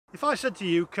If I said to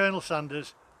you, Colonel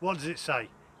Sanders, what does it say?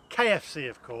 KFC,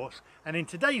 of course, and in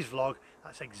today's vlog,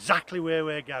 that's exactly where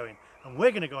we're going. And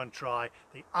we're going to go and try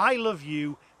the I Love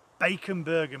You Bacon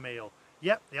Burger Meal.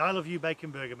 Yep, the I Love You Bacon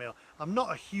Burger Meal. I'm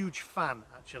not a huge fan,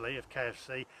 actually, of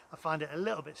KFC. I find it a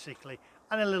little bit sickly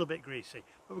and a little bit greasy.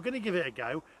 But we're going to give it a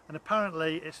go, and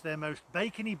apparently it's their most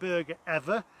bacony burger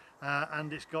ever.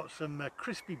 And it's got some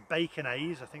crispy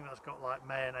baconaise. I think that's got like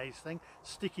mayonnaise thing.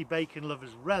 Sticky bacon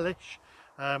lovers relish.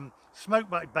 Smoked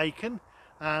back bacon.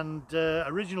 And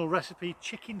original recipe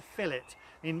chicken fillet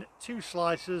in 2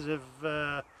 slices of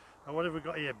what have we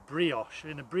got here, brioche,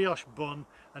 in a brioche bun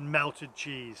and melted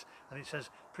cheese, and it says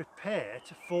prepare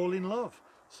to fall in love.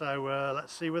 So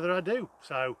let's see whether I do.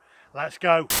 So let's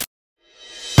go.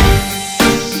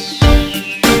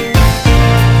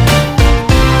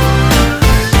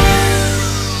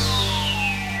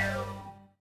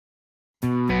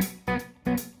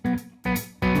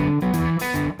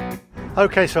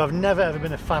 Okay, so I've never ever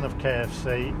been a fan of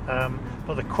KFC,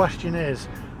 but the question is,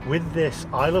 with this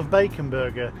I Love Bacon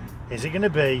Burger, is it going to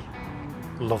be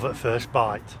love at first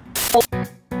bite? Can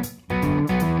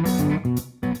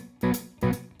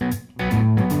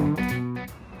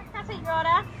I take your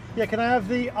order? Yeah, can I have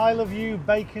the I Love You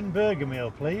Bacon Burger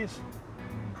Meal, please?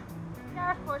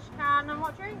 Yeah, of course you can. And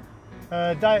what drink?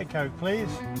 Diet Coke, please.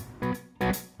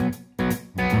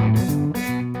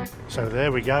 So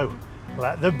there we go.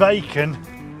 Let the bacon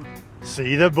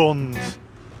see the buns.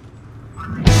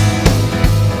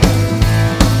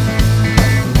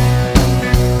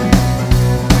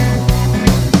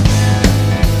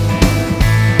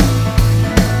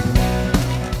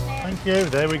 Thank you,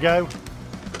 there we go.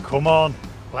 Come on,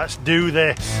 let's do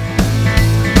this.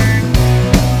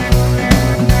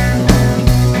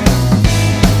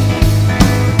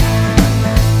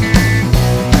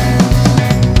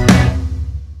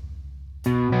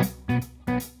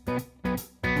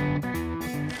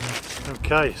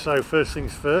 Okay, so first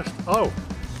things first. Oh,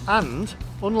 and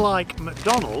unlike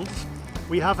McDonald's,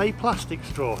 we have a plastic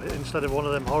straw instead of one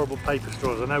of them horrible paper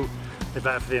straws. I know they're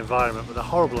better for the environment, but they're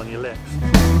horrible on your lips.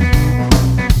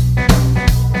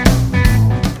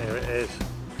 Here it is.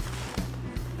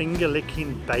 Finger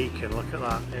licking bacon, look at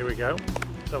that. Here we go.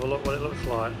 Let's have a look what it looks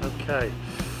like. Okay.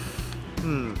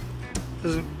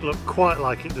 Doesn't look quite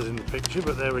like it does in the picture,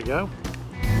 but there we go.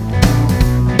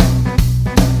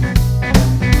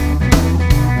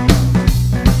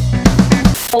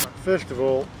 First of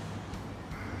all,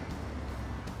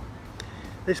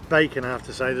 this bacon, I have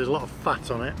to say, there's a lot of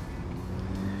fat on it.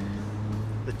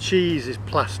 The cheese is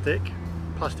plasticky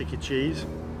cheese.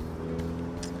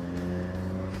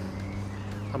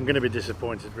 I'm going to be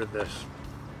disappointed with this.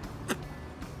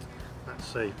 Let's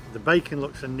see, the bacon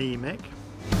looks anaemic.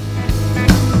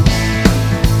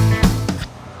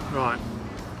 Right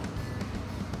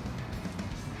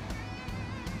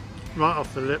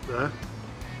off the lip there.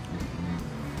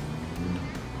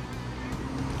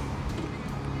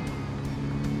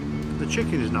 The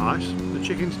chicken is nice, the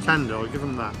chicken's tender, I'll give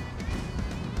them that.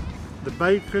 The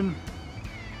bacon's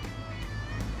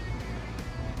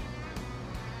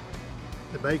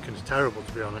terrible,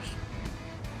 to be honest.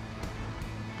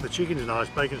 The chicken's nice,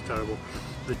 bacon's terrible.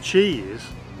 The cheese,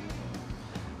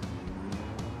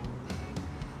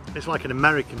 it's like an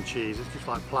American cheese, it's just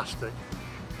like plastic.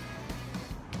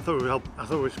 I thought we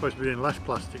were supposed to be doing less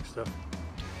plastic stuff.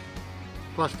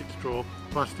 Plastic straw,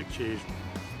 plastic cheese,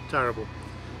 terrible.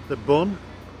 The bun,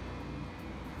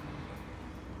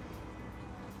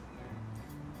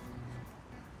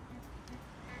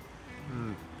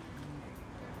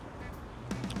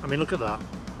 I mean, look at that.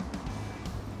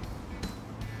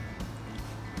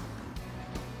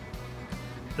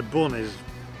 The bun is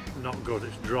not good,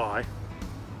 it's dry.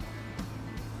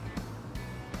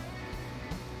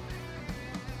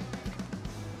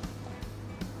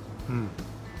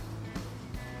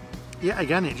 Yeah,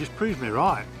 again, it just proves me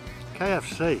right.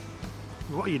 KFC,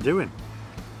 what are you doing?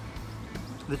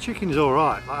 The chicken's all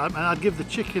right. I'd give the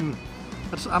chicken.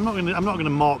 I'm not going to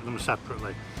mark them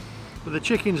separately, but the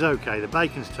chicken's okay. The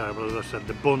bacon's terrible, as I said.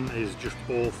 The bun is just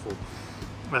awful.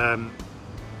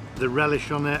 The relish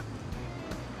on it,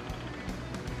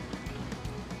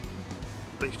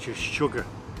 it's just sugar.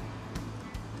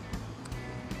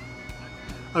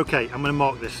 Okay, I'm going to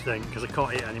mark this thing because I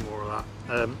can't eat any more of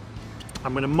that.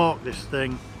 I'm going to mark this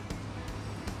thing.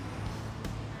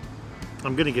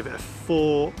 I'm going to give it a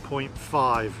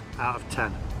 4.5 out of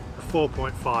 10. A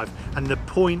 4.5, and the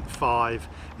 0.5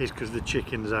 is because the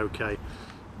chicken's okay.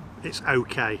 It's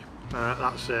okay.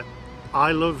 That's it.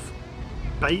 I love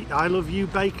you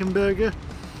Bacon Burger.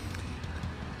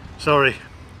 Sorry,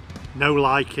 no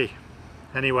likey.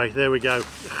 Anyway, there we go.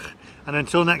 And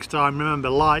until next time, remember,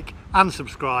 like and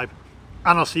subscribe,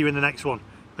 and I'll see you in the next one.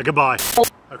 Goodbye.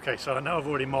 Okay, so I know I've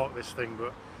already marked this thing,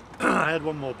 but I had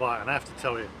one more bite and I have to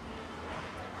tell you,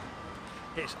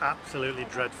 it's absolutely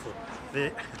dreadful.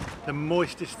 The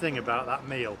moistest thing about that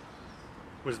meal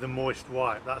was the moist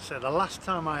wipe. That's it. The last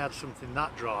time I had something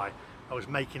that dry, I was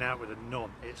making out with a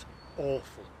nun. It's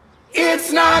awful.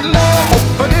 It's not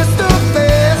love.